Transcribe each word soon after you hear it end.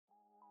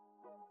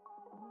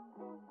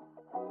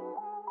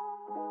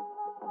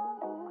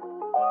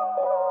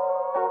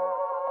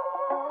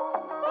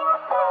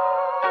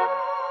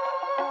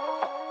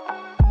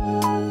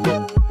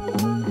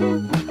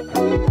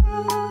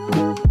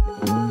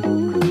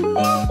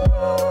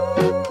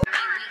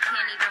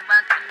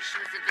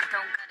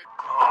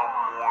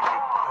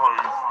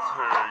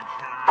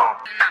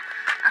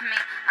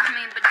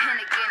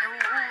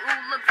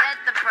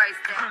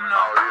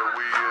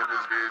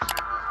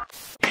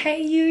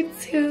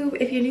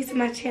YouTube. If you're new to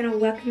my channel,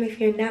 welcome. If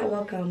you're not,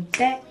 welcome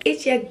back.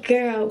 It's your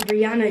girl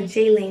BREYONNA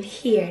Jalen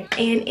here,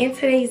 and in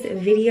today's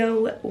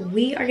video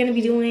we are going to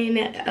be doing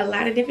a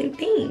lot of different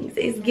things.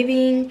 It's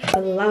giving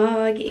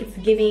vlog, it's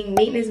giving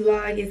maintenance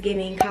vlog, it's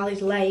giving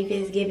college life,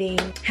 it's giving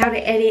how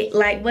to edit,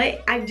 like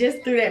what? I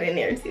just threw that in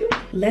there too.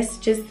 Let's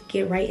just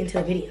get right into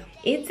the video.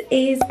 It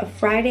is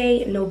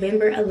Friday,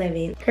 November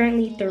 11th,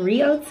 currently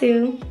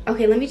 3:02.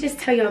 Okay, let me just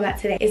tell y'all about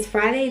today. It's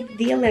Friday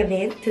the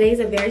 11th.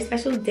 Today's a very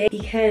special day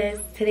because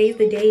today's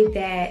the day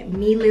that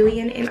me,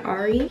 Lilly, and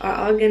Arie are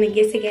all gonna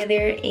get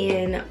together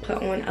and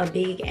put on a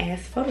big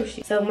ass photo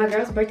shoot. So my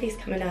girl's birthday's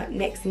coming up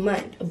next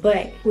month,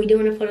 but we're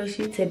doing a photo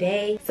shoot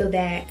today so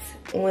that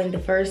on the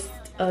 1st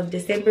of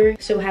December,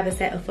 she'll have a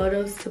set of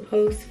photos to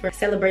post for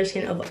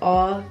celebration of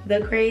all the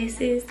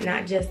Creuses,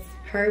 not just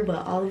her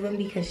but all of them,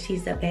 because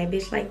she's a bad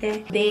bitch like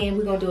that. Then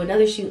we're gonna do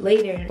another shoot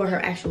later for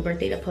her actual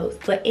birthday to post.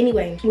 But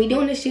anyway, we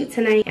doing the shoot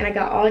tonight, and I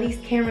got all these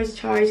cameras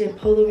charged and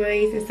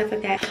Polaroids and stuff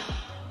like that.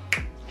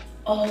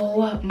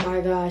 Oh my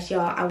gosh,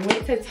 y'all, I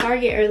went to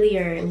Target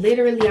earlier.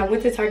 Literally, I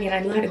went to Target and I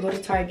knew how to go to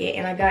Target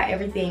and I got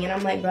everything, and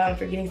I'm like, bro, I'm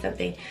forgetting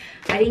something.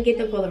 I didn't get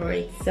the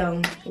Polaroids,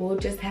 so we'll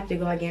just have to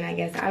go again, I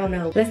guess. I don't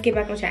know. Let's get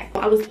back on track.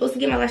 I was supposed to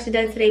get my lashes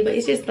done today, but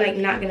it's just like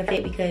not gonna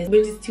fit because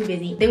we're just too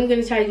busy. Then we're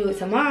gonna try to do it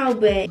tomorrow,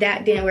 but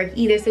that didn't work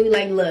either. So we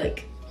like,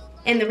 look.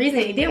 And the reason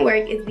it didn't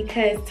work is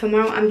because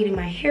tomorrow I'm getting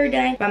my hair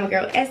done by my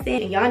girl Essen,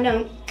 and y'all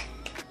know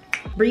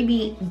Bree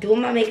be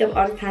doing my makeup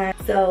all the time,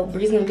 so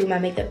Bree's gonna do my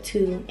makeup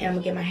too, and I'm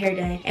gonna get my hair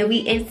done. And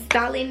we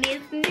installing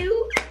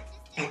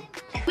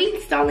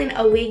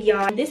a wig,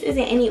 y'all. This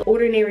isn't any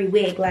ordinary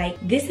wig. Like,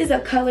 this is a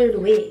colored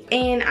wig,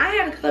 and I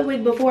had a colored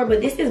wig before,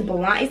 but this is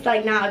blonde. It's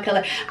like not a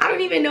color. I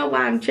don't even know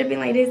why I'm tripping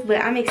like this, but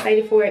I'm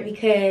excited for it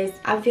because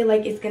I feel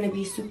like it's gonna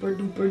be super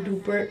duper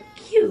duper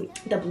cute.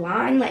 The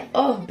blonde, like,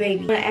 oh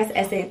baby. I'm gonna ask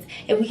Essence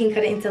if we can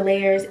cut it into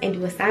layers and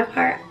do a side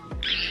part.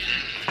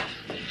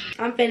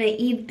 I'm finna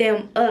eat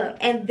them up,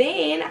 and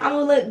then I'm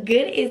gonna look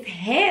good as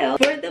hell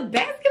for the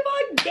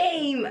basketball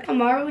game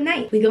tomorrow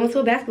night. We going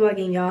to a basketball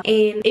game, y'all.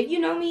 And if you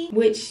know me,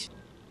 which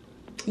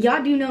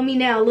y'all do know me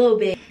now a little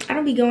bit, I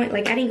don't be going,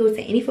 like, I didn't go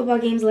to any football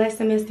games last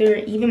semester,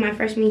 even my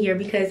freshman year,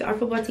 because our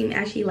football team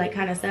actually like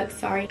kind of sucks.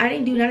 Sorry, I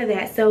didn't do none of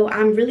that. So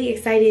I'm really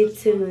excited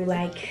to,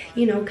 like,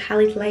 you know,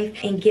 college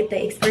life and get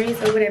the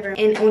experience or whatever.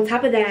 And on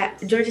top of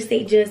that, Georgia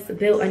State just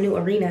built a new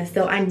arena,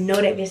 so I know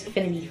that bitch is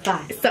finna be fun.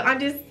 So I'm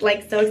just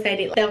like so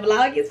excited. The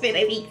vlog is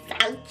finna be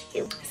so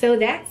cute. So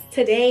that's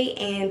today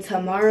and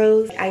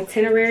tomorrow's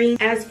itinerary.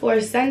 As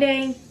for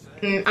Sunday,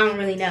 I don't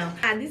really know.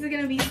 This is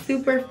gonna be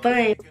super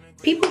fun.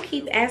 People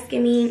keep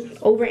asking me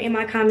over in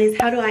my comments,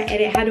 how do I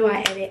edit? How do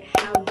I edit?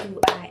 How do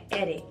I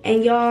edit?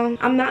 And y'all,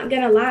 I'm not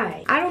gonna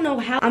lie. I don't know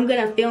how I'm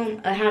gonna film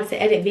a how to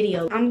edit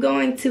video. I'm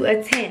going to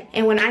attempt.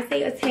 And when I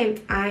say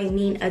attempt, I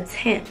mean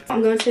attempt.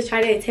 I'm going to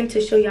try to attempt to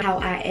show you how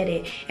I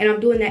edit. And I'm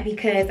doing that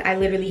because I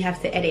literally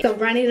have to edit. So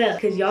run it up,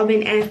 because y'all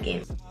been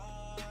asking.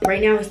 Right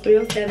now it's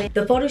 3:07.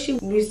 The photo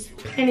shoot was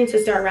planning to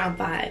start around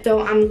 5. So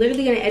I'm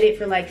literally gonna edit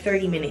for like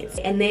 30 minutes.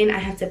 And then I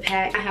have to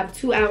pack. I have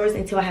 2 hours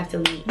until I have to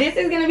leave. This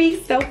is gonna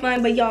be so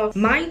fun. But y'all,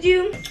 mind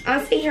you,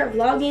 I'm sitting here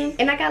vlogging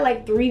and I got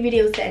like 3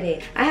 videos to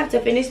edit. I have to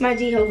finish my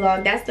GHO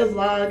vlog. That's the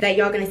vlog that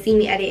y'all gonna see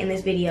me edit in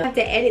this video. I have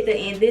to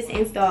edit this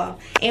install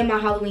and my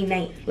Halloween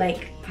night,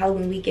 like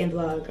Halloween weekend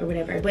vlog or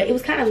whatever. But it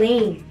was kind of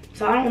lame,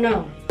 so I don't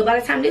know. But by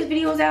the time this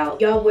video is out,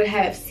 y'all would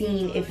have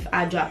seen if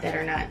I dropped that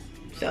or not.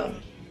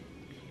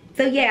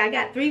 So yeah, I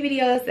got 3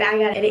 videos that I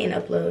gotta edit and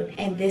upload,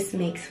 and this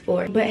makes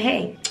 4. But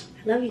hey,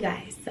 I love you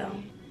guys, so.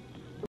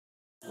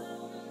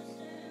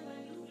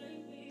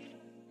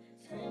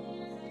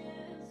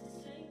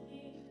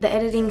 The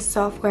editing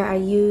software I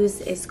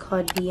use is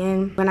called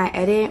BN. When I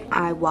edit,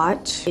 I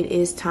watch. It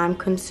is time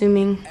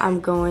consuming. I'm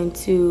going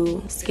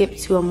to skip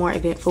to a more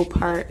eventful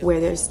part where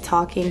there's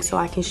talking so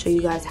I can show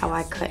you guys how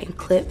I cut and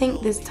clip. I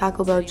think this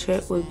Taco Bell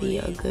trip would be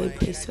a good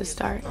place to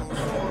start.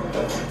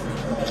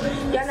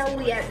 Y'all know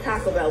we at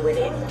Taco Bell with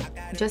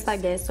it. Just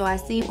like this, so I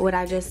see what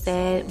I just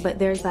said, but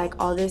there's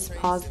like all this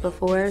pause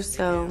before,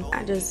 so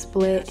I just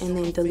split and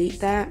then delete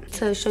that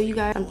to show you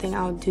guys something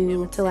I'll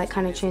do to like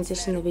kind of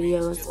transition the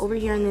videos. Over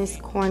here in this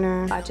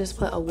corner, I just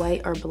put a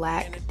white or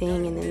black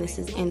thing, and then this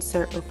is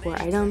insert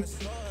before item.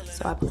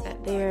 So I put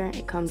that there,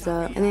 it comes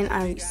up, and then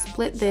I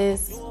split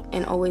this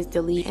and always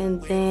delete,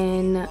 and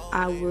then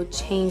I will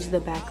change the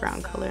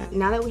background color.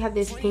 Now that we have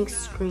this pink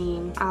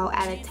screen, I'll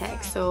add a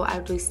text. So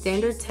I'll do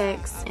standard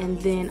text,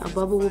 and then a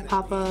bubble will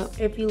pop up.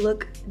 If you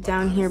look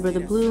down here by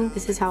the blue,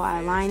 this is how I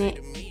align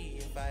it.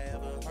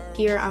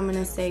 Here I'm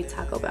gonna say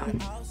Taco Bell.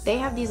 They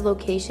have these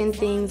location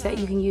things that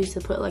you can use to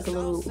put like a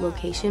little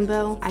location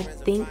bell. I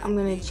think I'm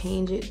gonna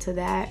change it to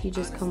that. You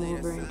just come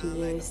over and do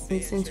this.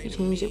 And since we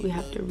changed it, we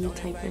have to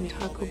retype in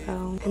Taco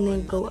Bell. And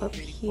then go up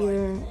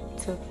here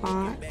to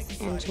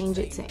fonts and change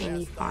it to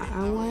any font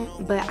I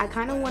want. But I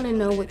kind of want to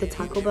know what the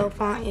Taco Bell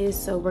font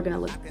is, so we're gonna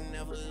look.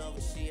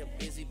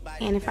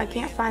 And if I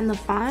can't find the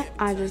font,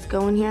 I just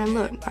go in here and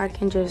look. Or I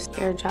can just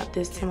airdrop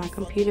this to my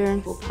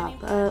computer. We'll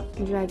pop up,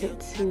 drag it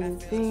to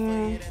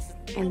there.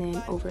 and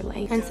then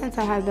overlay. And since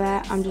I have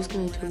that, I'm just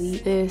going to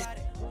delete this.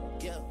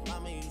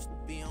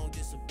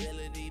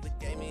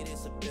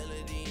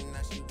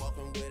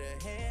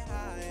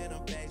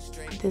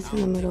 Put this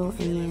in the middle and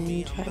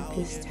then drag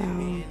this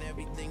down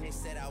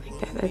like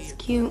that. That's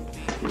cute.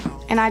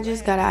 And I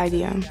just got an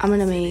idea. I'm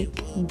gonna make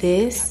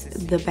this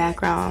the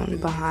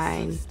background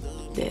behind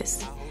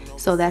this.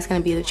 So that's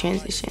gonna be the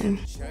transition.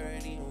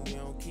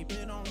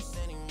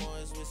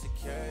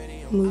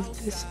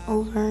 Move this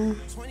over.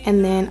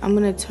 And then I'm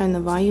gonna turn the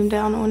volume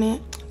down on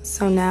it.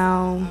 So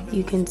now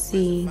you can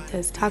see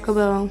this Taco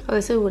Bell. So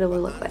this is what it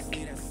would look like.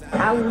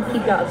 I will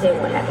keep y'all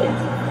updated what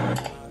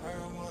happens.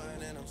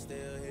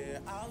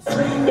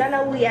 Y'all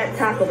know we at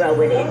Taco Bell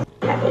with it.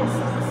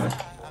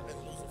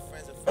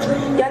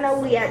 Y'all know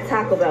we at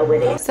Taco Bell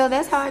with it. So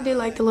that's how I did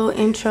like the little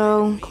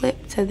intro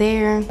clip to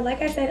there.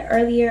 Like I said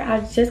earlier, I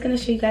was just gonna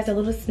show you guys a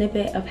little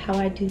snippet of how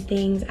I do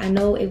things. I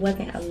know it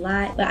wasn't a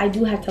lot, but I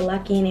do have to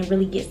lock in and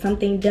really get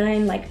something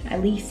done, like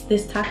at least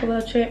this Taco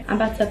Bell trip. I'm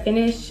about to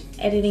finish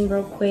editing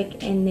real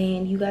quick, and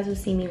then you guys will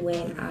see me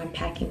when I'm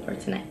packing for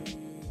tonight.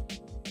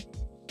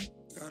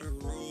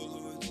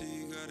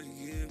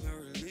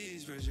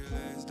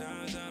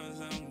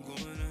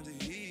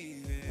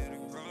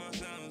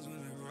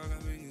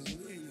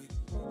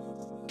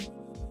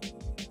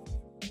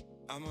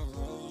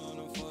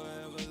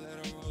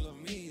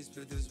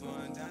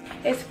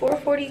 It's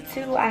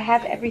 4:42. I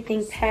have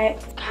everything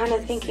packed. Kind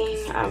of thinking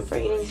I'm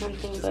forgetting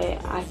something, but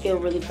I feel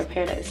really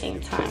prepared at the same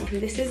time.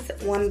 This is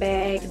one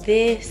bag.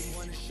 This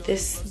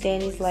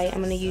Danny's light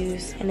I'm gonna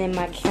use, and then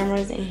my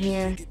camera's in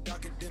here.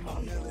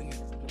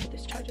 Put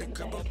this charger in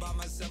the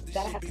bag.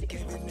 Gotta have the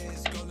camera.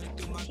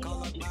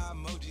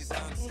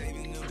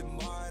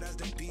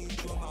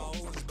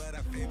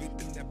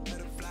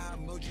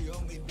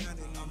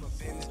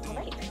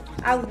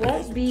 I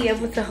won't be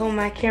able to hold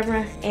my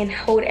camera and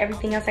hold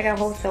everything else I gotta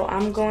hold, so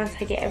I'm going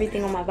to get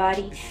everything on my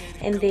body,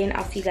 and then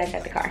I'll see you guys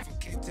at the car.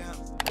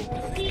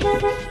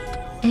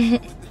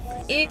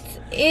 It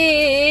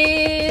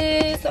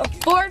is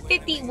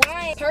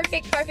 4:51.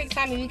 Perfect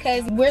timing,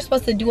 because we're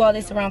supposed to do all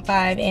this around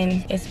 5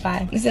 and it's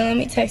 5. So let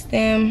me text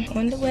them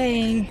on the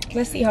way.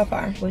 Let's see how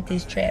far with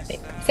this traffic.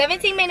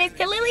 17 minutes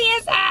to Lilly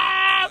is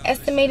up.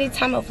 Estimated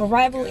time of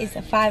arrival is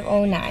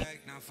 5:09.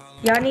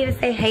 Y'all need to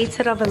say hey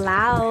to the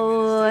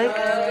vlog.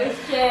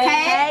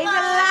 Hey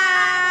vlog.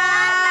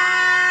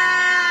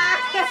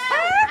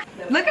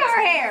 Look at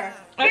her hair.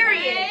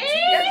 Period.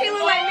 Does she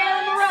look like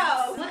Marilyn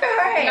Monroe? Look at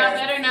her hair. Y'all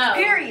better know.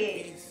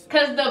 Period.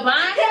 Cause the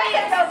bonnet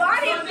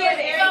is good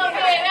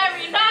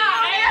every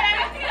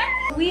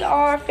time. We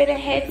are finna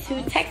head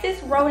to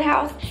Texas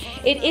Roadhouse.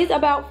 It is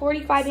about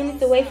 45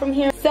 minutes away from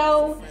here,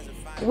 so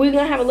we're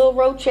gonna have a little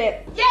road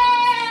trip. Yay!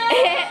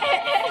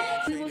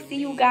 We will see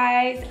you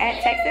guys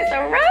at Texas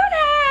Roadhouse.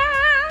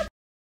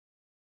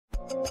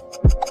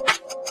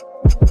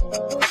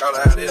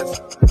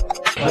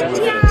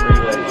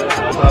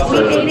 We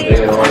made it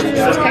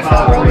to Texas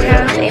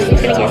Roadhouse, and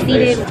we're gonna get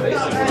seated.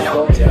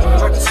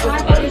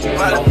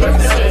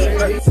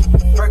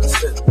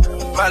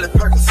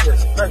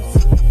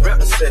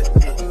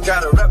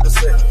 Gotta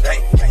represent,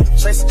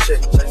 chase a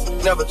chick,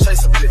 never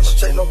chase a bitch,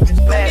 chase no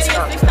bitch.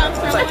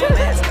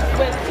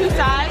 With 2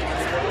 sides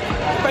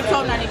for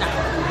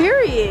 $12.99.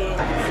 Period.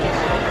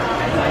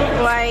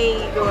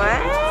 Like,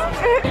 what?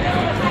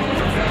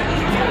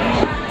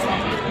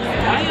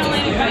 Why you only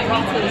invite me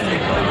to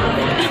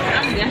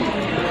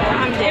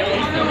I'm dead.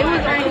 It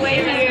was on the way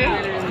here.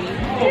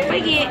 We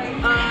get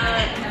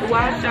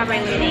wild strawberry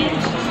lemonade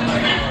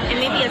and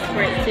maybe a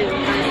Sprite too.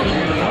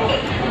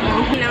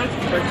 14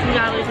 ounces for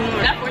 $2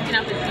 more. That 14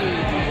 ounces is huge.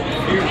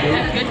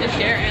 That's good to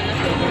share and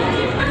listen.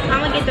 I'm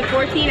gonna get the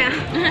 14 ounce.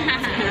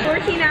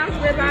 14 ounce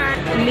ribeye,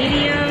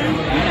 medium.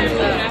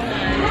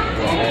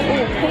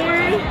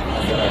 Corn.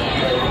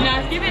 No,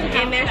 it's giving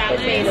and mashed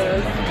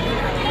potatoes.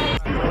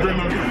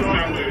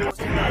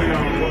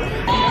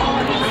 I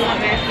want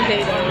mashed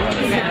potatoes.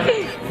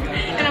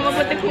 And I'm gonna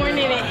put the corn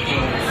in it.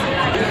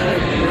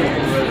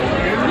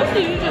 What do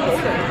you just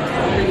order?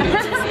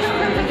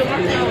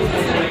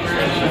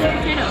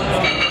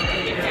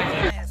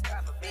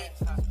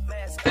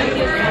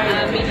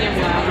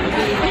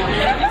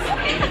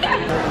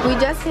 We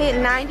just hit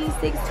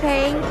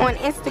 96K on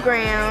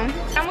Instagram.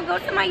 I'm gonna go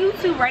to my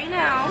YouTube right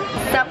now.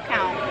 Sub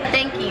count.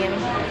 Thank you.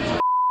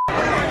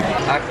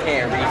 I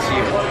can't reach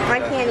you. I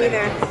can't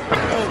either.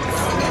 Thanks.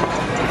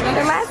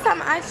 The last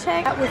time I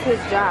checked, that was his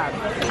job.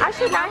 I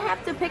should not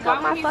have to pick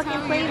up my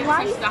fucking plate.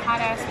 Why? The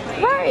hot ass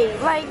plate.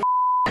 Right, like.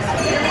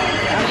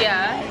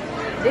 Yeah.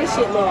 This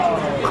shit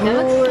looks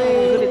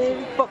good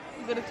as fuck.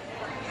 Good as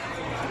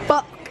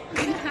fuck.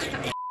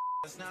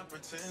 Let's not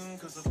pretend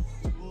cause the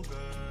food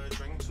good,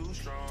 drink too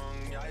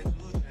strong, I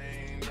too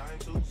tame, I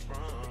too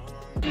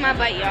strong. My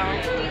bite, y'all.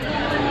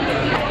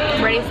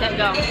 Ready, set,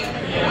 go.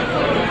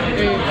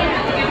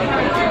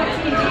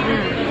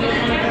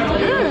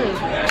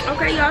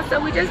 Okay, y'all, so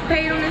we just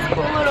paid on this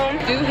cool little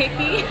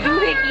doohickey.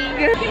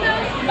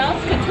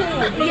 Mouse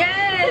cocoon.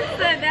 Yes,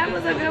 that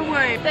was a good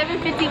one.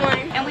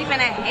 $7.51, and we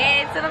finna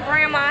head to the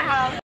grandma's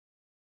house.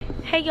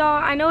 Hey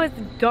y'all, I know it's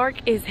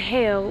dark as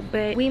hell,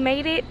 but we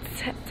made it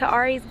to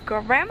Arie's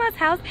grandma's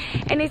house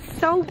and it's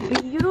so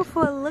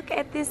beautiful. Look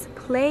at this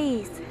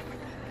place.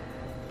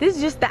 This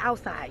is just the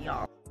outside,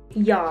 y'all.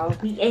 Y'all,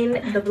 we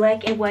in the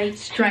black and white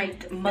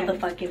striped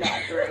motherfucking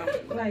bathroom.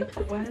 Like,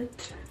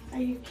 what?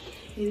 Are you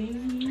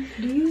kidding me?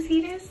 Do you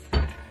see this?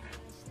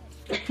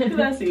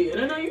 I see it.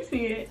 I know you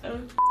see it.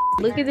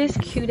 Look at this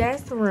cute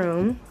ass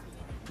room.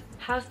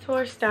 House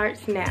tour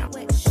starts now.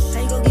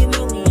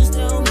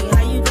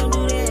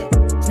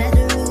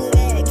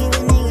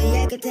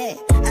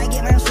 I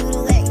get my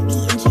shooter whack,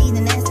 meat and cheese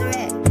and that's the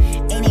rat.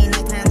 Ain't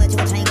no time but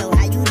your tango,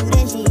 how you do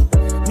that shit?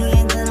 Me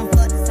ain't gonna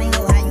fuck the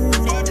single, how you do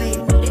that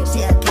bitch?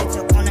 Shit, I catch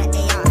up on the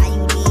AR, how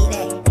you did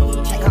that?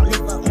 Check out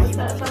lip up, what's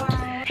up?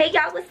 Hey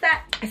y'all, what's up?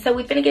 So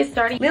we finna get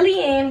started. Lilly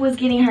Ann was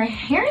getting her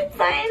hair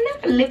done,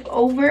 lip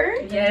over.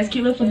 Yes,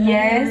 keep it for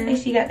yes, and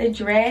she got the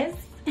dress.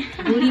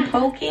 Booty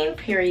poking,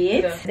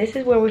 period. Yeah. This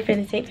is where we're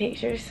finna take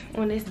pictures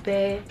on this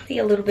bed. See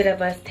a little bit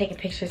of us taking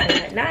pictures and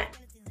whatnot.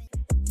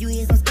 You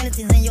hear some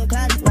skeletons in your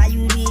closet, why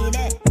you did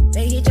that?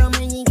 They hit your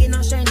man, you ain't get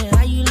no straightening,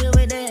 how you live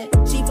with that?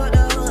 She fucked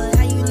the hood,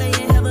 how you lay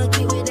and have a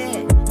kid with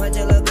that? My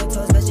jello go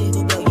toast, but she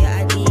hoop up, yeah,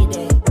 I did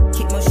that.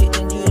 Kick more shit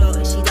than you know,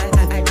 and she like,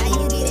 I did that. How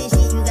you get that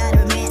shit, you got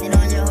her man and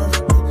on your hoe.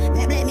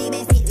 That black me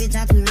back seat, bitch,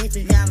 I'm too rich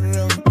to drive a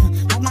road.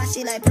 Pop my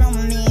shit like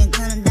plumber, me and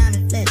turn them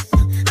diamond flesh.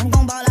 I'm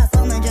gon' ball out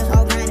so much, just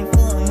all grinding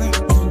for a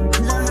month.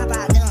 Lil' hop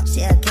out dump,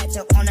 shit, catch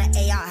up on the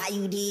AR, how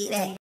you did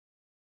that?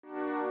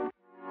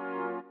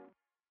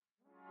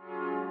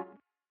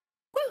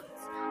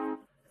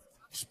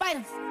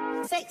 Spiders,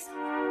 sex,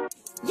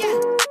 yeah,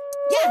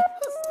 yeah,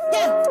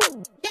 yeah,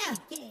 yeah,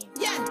 yeah,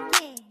 yeah,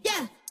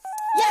 yeah,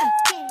 yeah,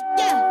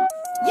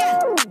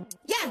 yeah,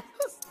 yeah,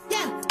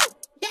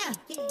 yeah,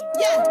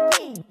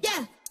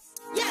 yeah,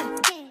 yeah,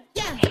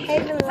 yeah. Hey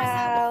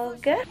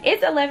vlog.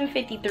 It's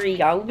 11:53,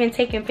 y'all. We've been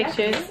taking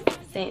pictures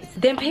since.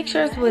 Them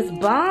pictures was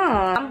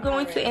bomb. I'm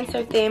going to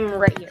insert them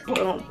right here.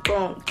 Boom,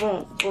 boom,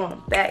 boom,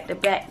 boom. Back to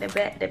back to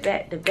back to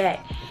back to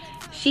back.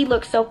 She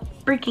looks so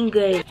freaking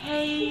good.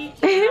 Hey,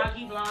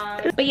 vloggy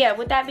vlog. But yeah,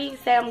 with that being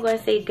said, I'm going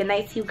to say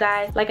goodnight to you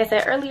guys. Like I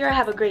said earlier,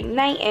 have a great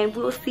night and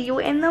we'll see you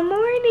in the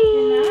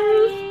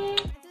morning.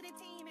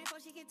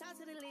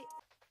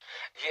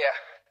 Yeah.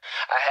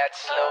 I had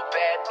this little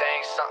bad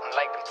thing, something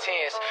like them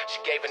tens. She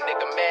gave a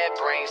nigga mad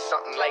brain,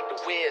 something like the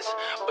whiz.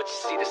 But you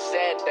see the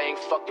sad thing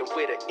fucking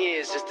with her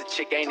is the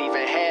chick ain't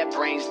even had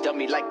brains,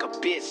 dummy like a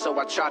bitch. So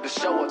I tried to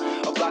show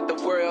her about the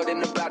world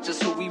and about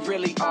just who we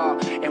really are.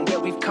 And where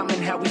we've come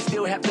and how we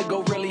still have to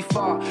go really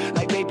far.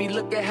 Like baby,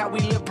 look at how we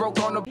live broke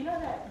on the You know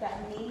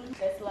that meme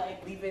that's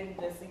like leaving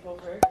the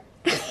sleepover?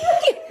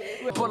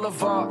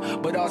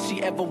 boulevard, but all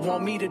she ever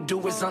want me to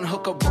do is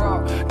unhook a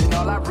bra. Then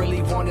all I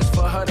really want is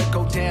for her to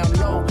go down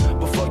low.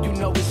 Before you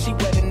know it, she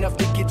wet enough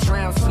to get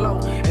drowned slow.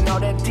 And all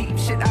that deep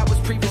shit I was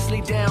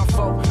previously down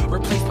for,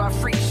 replaced by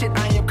freak shit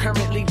I am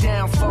currently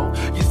down for.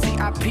 You see,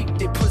 I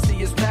peeped it,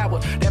 pussy is power.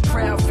 That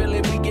proud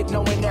feeling we get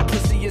knowing that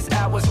pussy is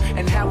ours.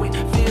 And how it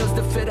feels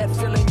to feel that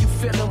feeling you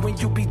feeling when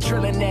you be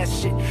drilling that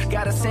shit.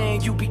 Got her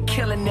saying you be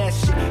killing that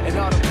shit. And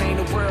all the pain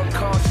the world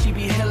caused, she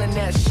be healing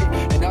that shit.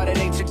 And all that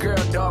ain't your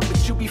girl, dog,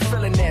 but you be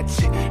feeling that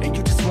shit. And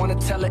you just wanna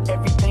tell her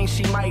everything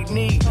she might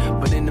need.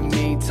 But in the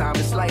meantime,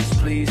 it's lights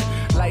please,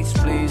 lights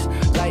please,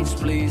 lights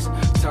please.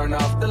 Turn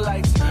off the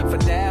lights. For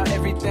now,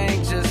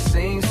 everything just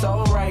seems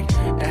so right.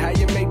 And how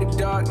you make the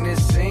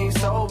darkness seem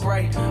so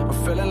bright. I'm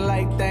feeling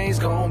like things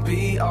gon'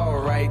 be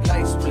alright.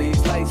 Lights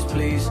please,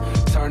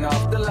 turn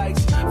off the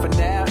lights. For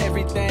now,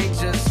 everything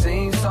just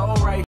seems so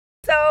right.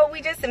 So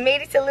we just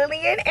made it to Lilly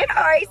Ann and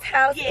Arie's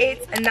house.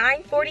 It's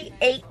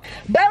 9:48,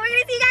 but we're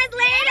gonna see you guys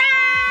later.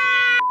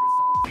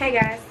 Hey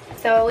guys,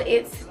 so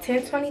it's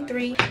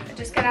 10:23. I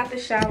just got out the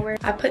shower.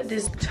 I put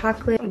this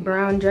chocolate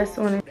brown dress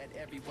on it.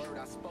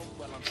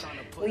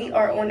 We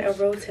are on a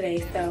road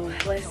today, so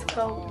let's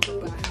go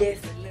do this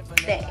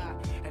thing.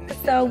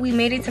 So we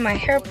made it to my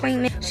hair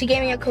appointment. She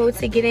gave me a code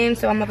to get in,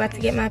 so I'm about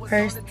to get my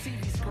purse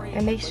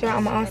and make sure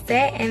I'm all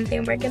set, and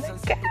then we're gonna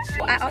go.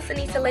 I also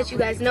need to let you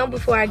guys know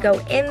before I go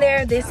in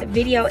there, this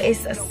video is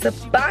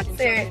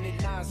sponsored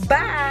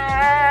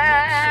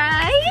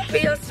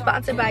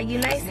by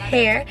Unice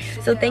Hair.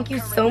 So thank you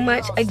so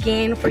much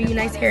again for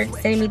Unice Hair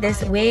sending me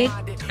this wig.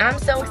 I'm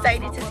so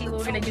excited to see what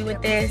we're gonna do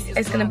with this.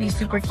 It's gonna be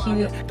super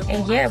cute.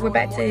 And yeah, we're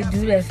about to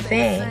do this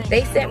thing.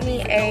 They sent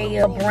me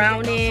a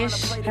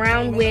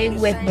brown wig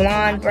with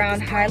blonde brown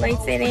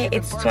highlights in it.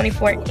 It's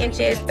 24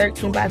 inches,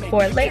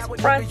 13x4 lace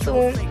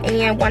frontal,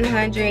 and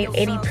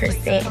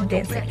 180%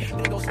 density.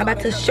 I'm about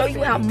to show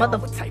you how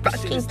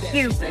motherfucking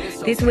cute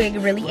this wig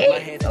really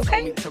is,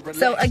 okay?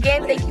 So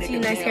again, thank you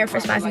to Unice Hair for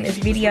sponsoring this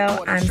video.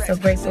 I'm so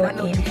grateful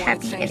and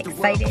happy and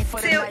excited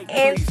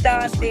to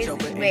install this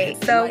wig.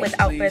 So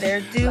without further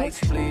ado,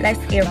 let's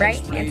get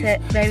right into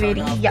the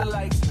video.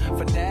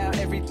 For now,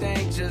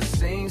 everything just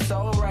seems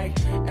so right.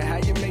 And how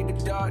you make the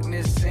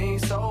darkness seem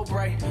so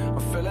bright. I'm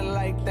feeling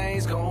like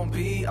things gon'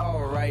 be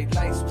alright.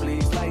 Lights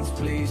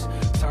please,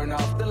 turn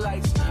off the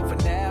lights. For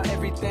now,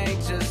 everything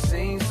just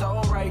seems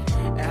so right.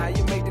 And how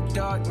you make the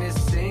darkness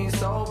seems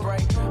so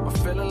bright. I'm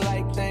feeling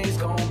like things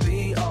gon'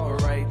 be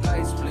alright.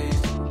 Lights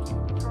please,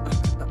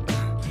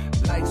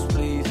 lights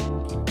please,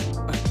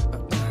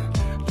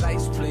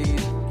 lights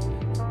please,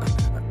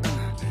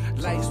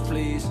 lights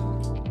please.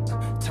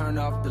 Turn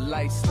off the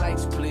lights,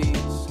 lights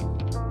please.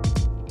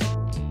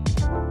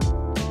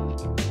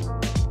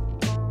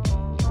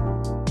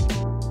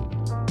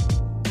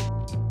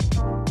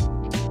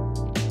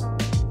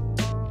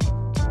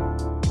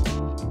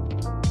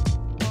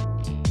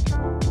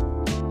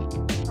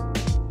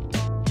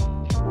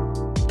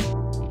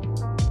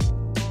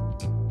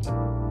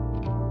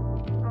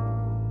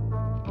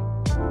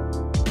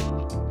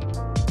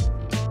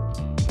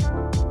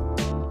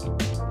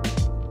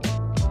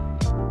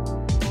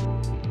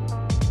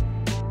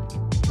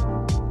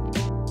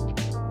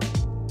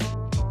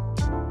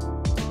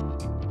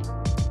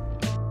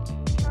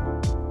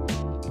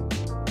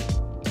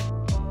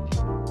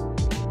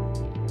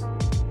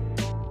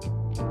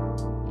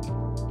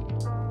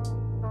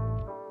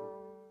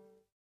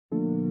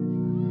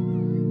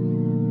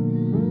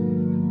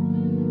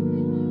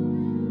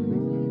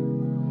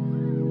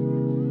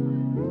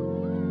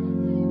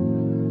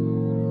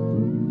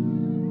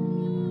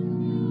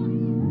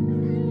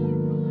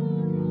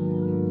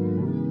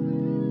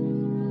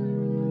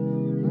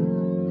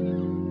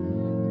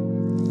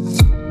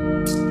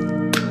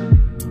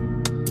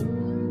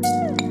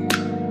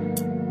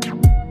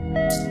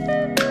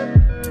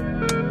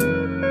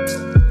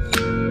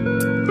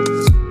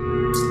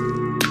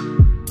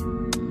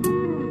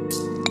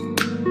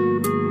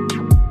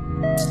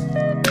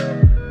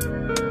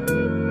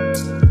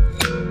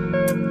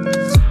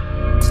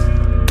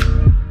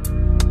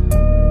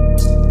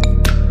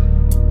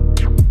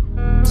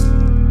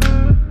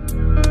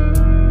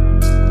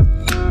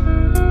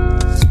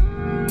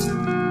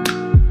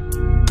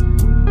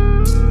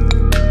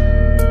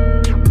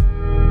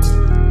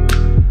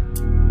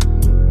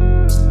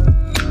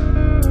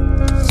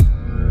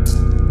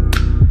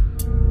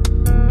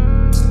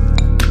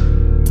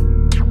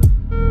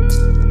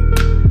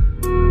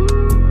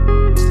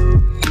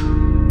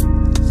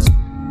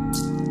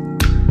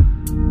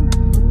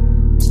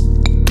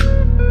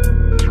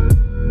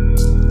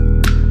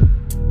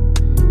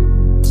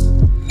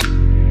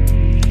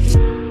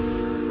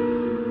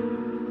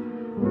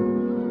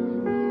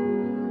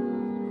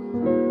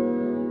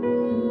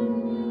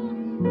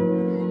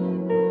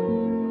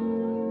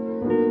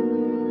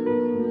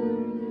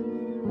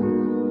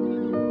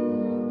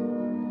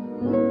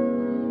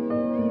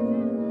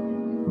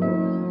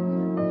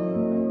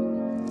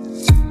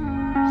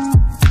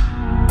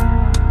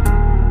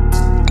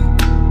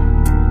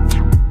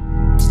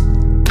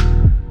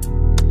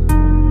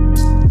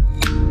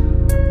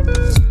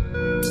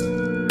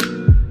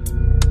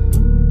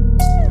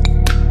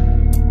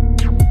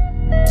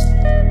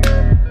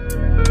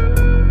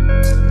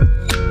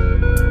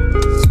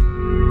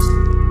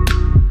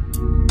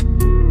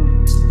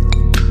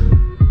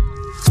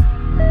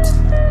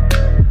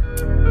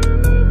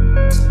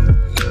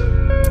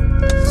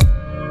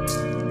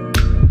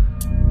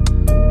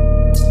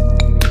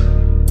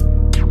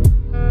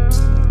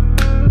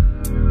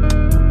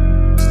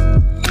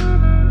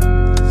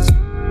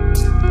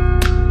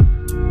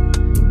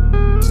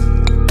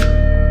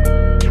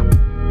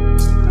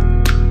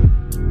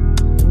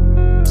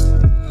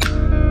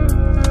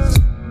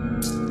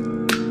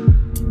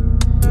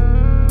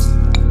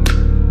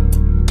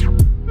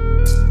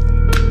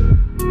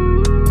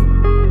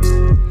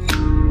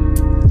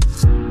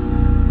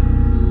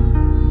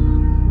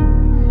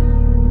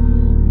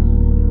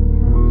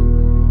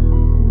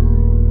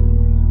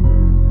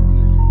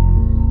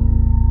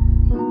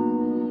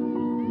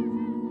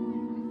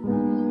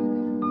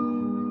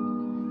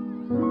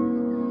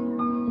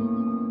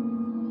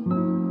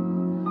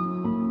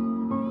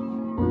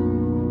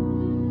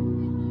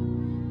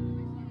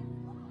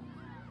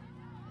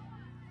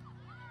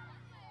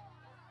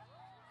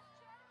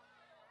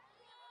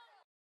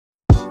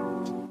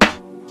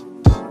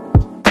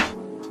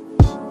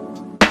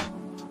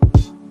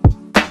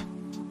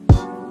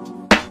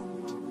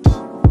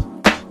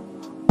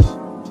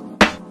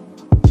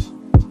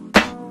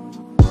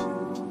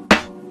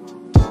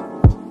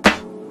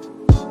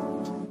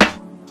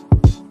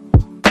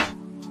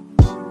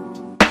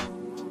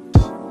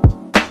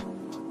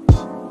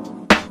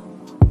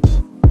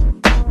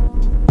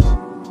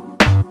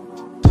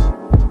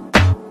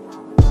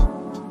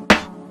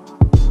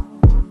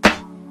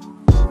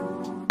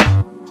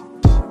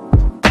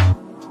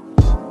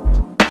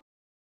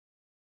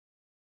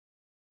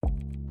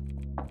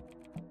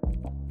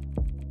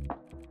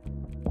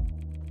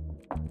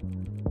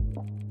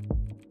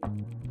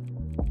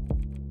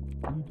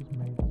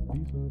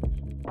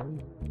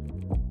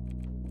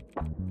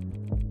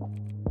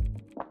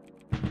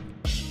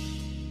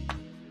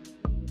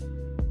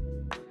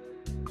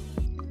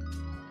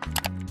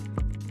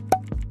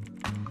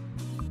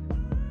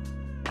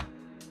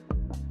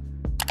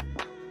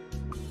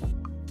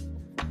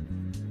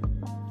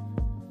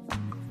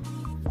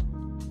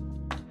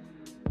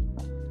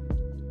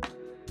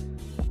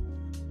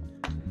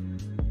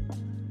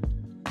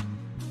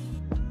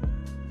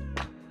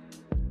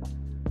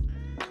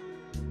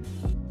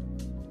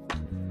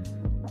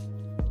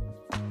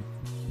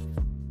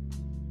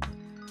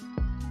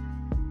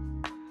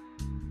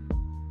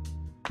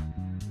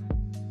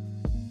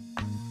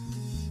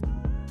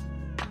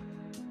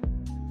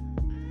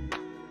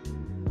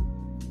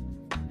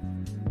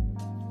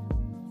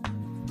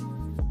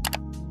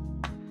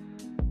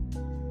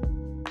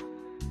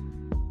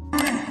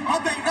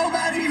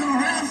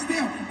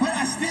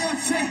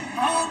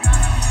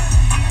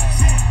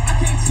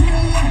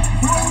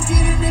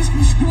 Good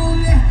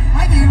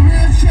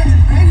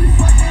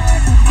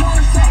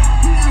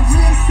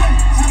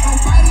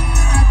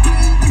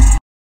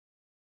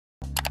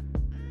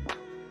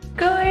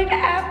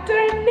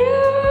afternoon,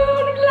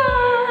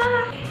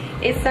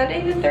 vlog. It's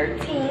Sunday the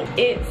 13th.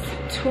 It's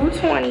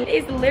 2:20.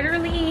 It's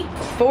literally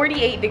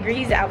 48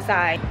 degrees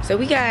outside. So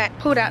we got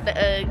pulled out the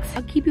Uggs.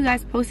 I'll keep you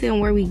guys posted on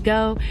where we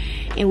go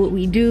and what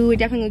we do. We're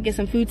definitely gonna get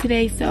some food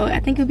today. So I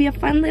think it'll be a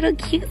fun little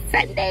cute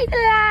Sunday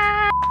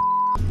vlog.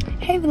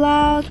 Hey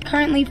vlog,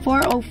 currently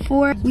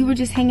 4:04. We were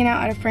just hanging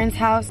out at a friend's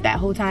house that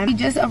whole time. We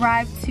just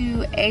arrived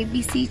to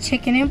ABC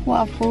Chicken and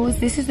Waffles.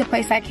 This is the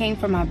place I came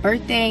for my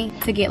birthday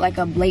to get like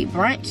a late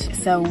brunch.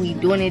 So we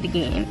doing it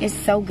again. It's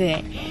so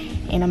good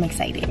and I'm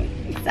excited.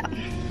 So.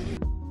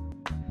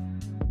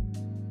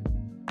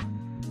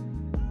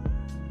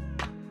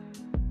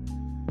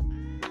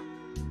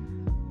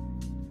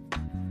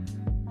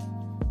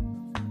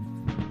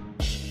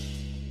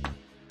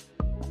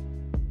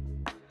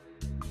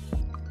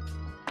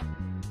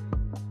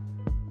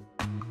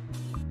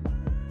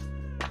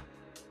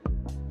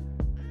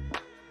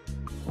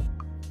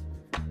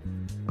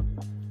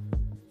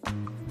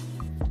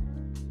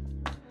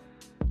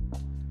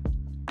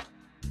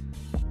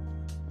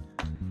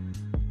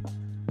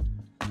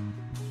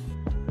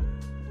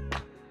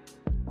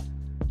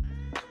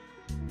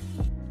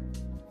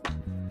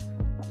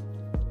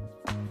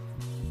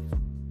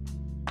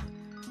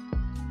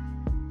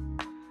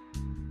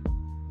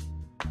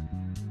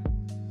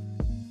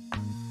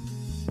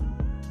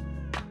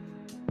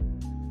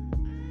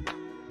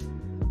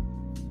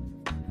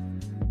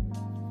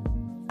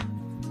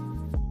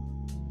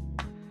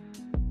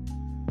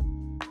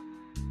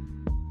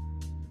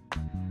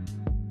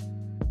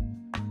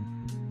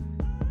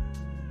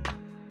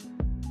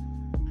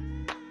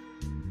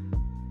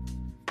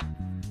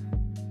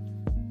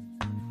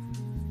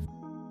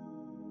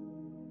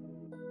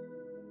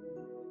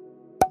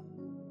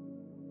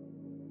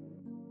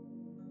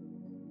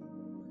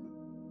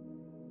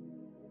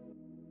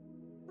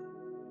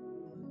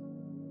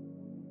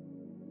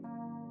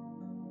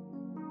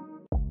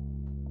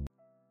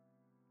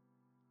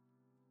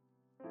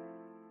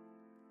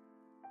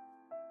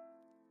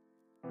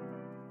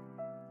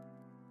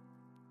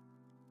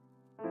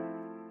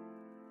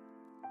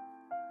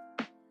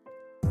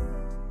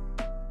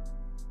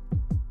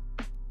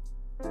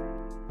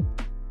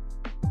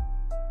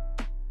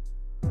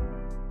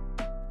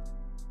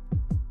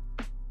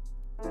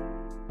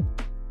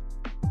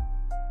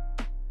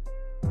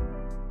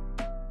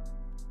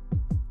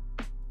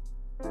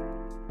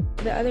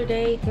 The other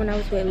day when I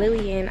was with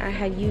Lilly and I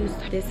had used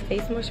this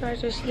face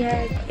moisturizer she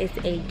has, it's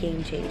a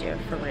game changer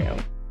for real.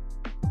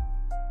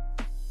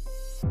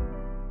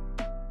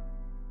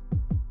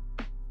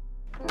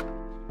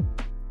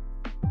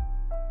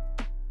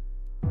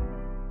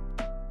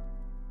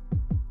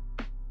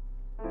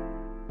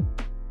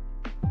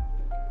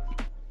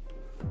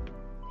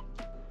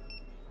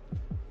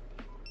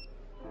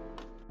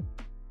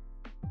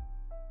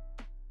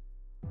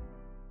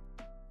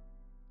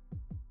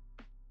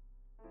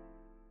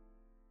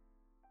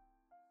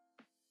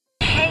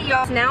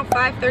 Y'all, it's now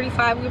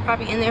 5:35. We were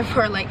probably in there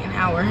for like an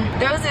hour.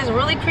 There was this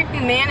really creepy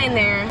man in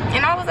there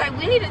and I was like,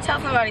 we need to tell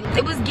somebody.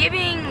 It was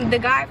giving the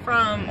guy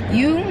from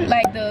You,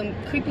 like the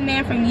creepy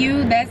man from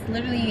You. That's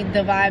literally the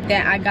vibe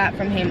that I got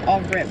from him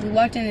off rip. We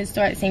walked in the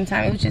store at the same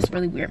time. It was just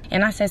really weird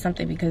and I said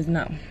something because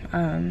no.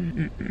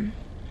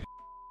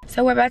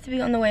 So we're about to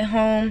be on the way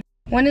home.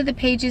 One of the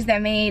pages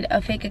that made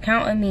a fake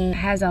account of me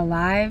has a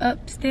live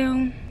up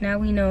still. Now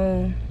we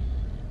know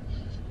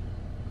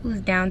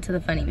who's down to the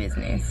funny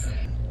business.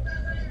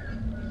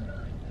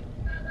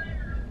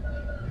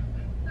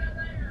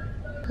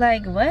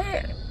 Like what?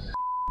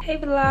 Hey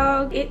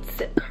vlog,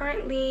 it's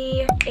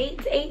currently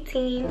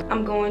 8:18.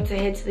 I'm going to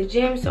head to the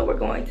gym, so we're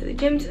going to the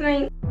gym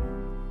tonight.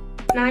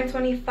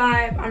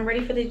 9:25. I'm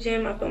ready for the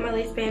gym. I put my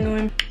lace band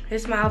on.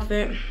 Here's my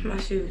outfit, my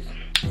shoes.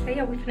 So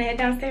yeah, we finna head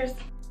downstairs.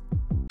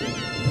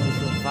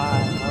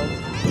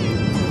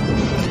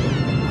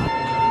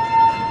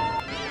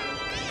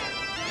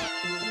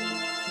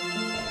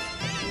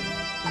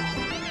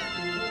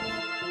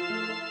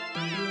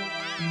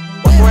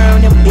 Walk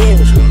around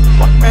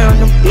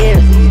them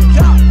beers,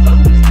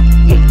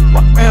 yeah,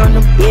 walk around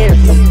them beers.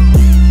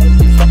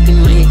 Fucking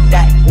with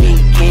that, we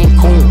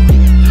Cancun.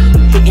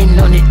 Hitting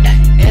on it, that,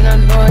 and I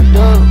know I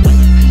do.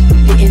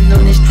 Hitting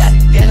on this, that,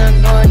 and I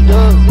know I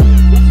do.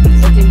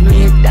 Fucking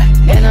with that,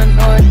 and I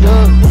know I do.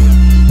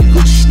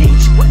 Gucci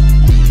snakes,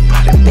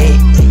 got a bag,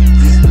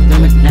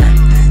 number 9,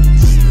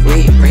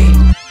 red.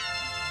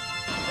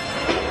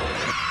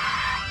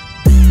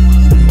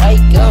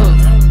 White gold,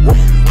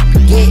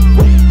 get.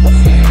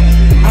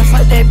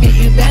 Fuck that bitch,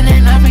 you better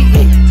not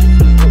forget.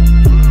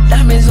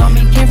 Diamonds on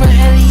me, give her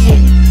hell yeah.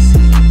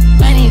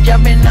 Money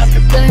jumping out the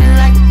building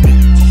like a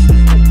bitch.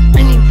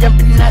 Money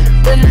jumping out the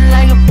building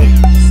like a bitch.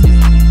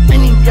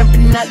 Money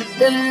jumping out the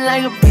building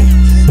like a bitch.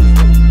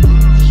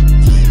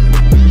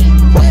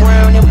 Walk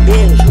around them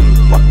bills,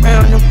 walk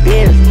around them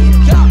bills.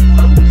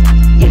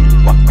 Yeah,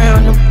 walk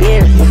around them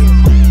bills.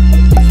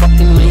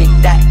 Fucking with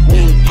that, we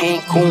ain't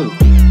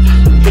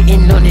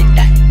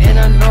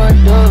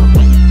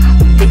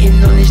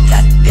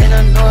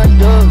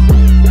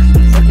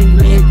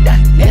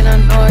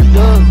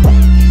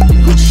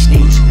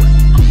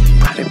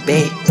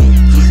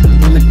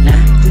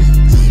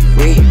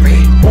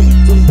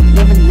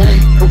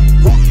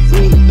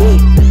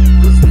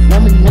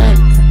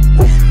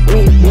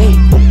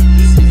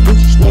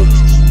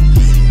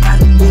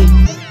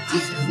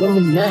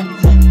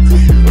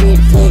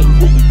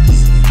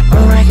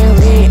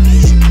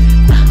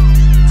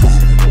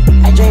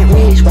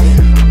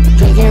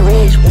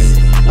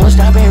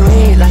stopping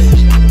red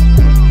lights.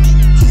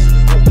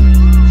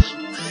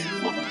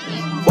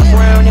 Walk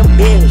around them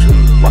bills,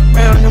 walk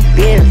around them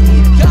bills.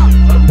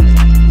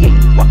 Yeah,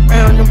 walk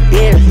around them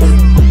bills.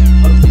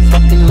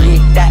 Fucking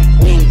with that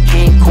in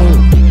Cancun.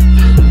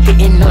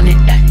 Hitting on it,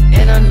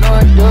 that I know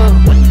I do.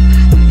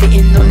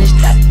 Hitting on this,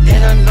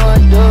 that I know I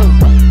do.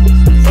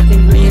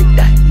 Fucking with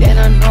that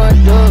I know I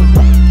do.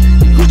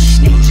 Gucci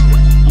snakes,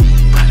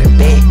 Prada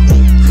bag,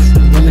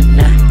 number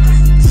 9,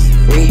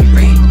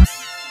 red.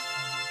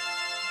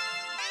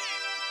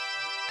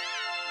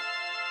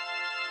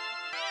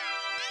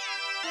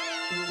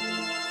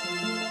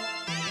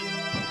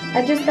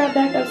 I just got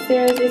back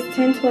upstairs. It's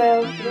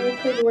 10:12. Very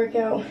quick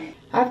workout.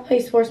 I've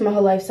played sports my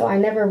whole life, so I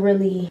never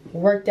really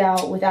worked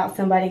out without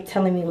somebody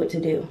telling me what to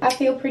do. I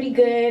feel pretty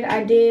good.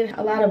 I did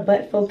a lot of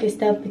butt focused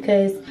stuff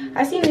because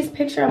I seen this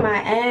picture of my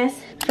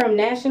ass from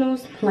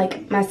nationals,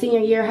 like my senior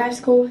year of high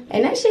school,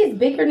 and that shit's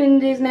bigger than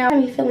it is now.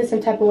 I'm feeling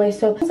some type of way,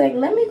 so I was like,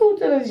 let me go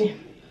to the gym.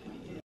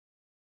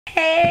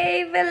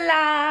 Hey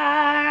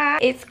vlog!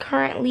 It's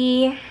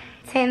currently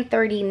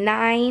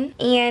 10:39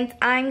 and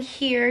I'm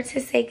here to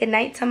say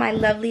goodnight to my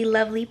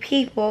lovely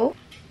people.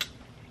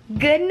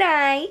 Good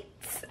night.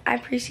 I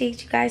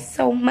appreciate you guys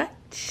so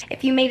much.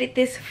 If you made it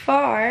this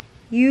far,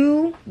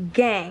 you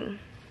gang.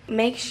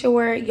 Make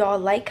sure y'all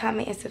like,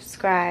 comment, and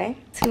subscribe.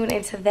 Tune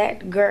into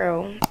That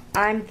Girl.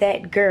 I'm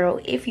That Girl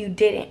if you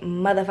didn't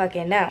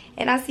motherfucking know.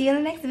 And I'll see you in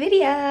the next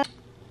video.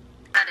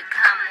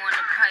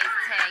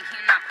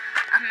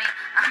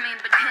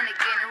 But then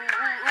again,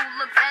 who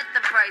looks at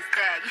the price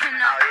tag, you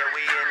know? Oh yeah,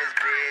 we in this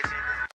bitch.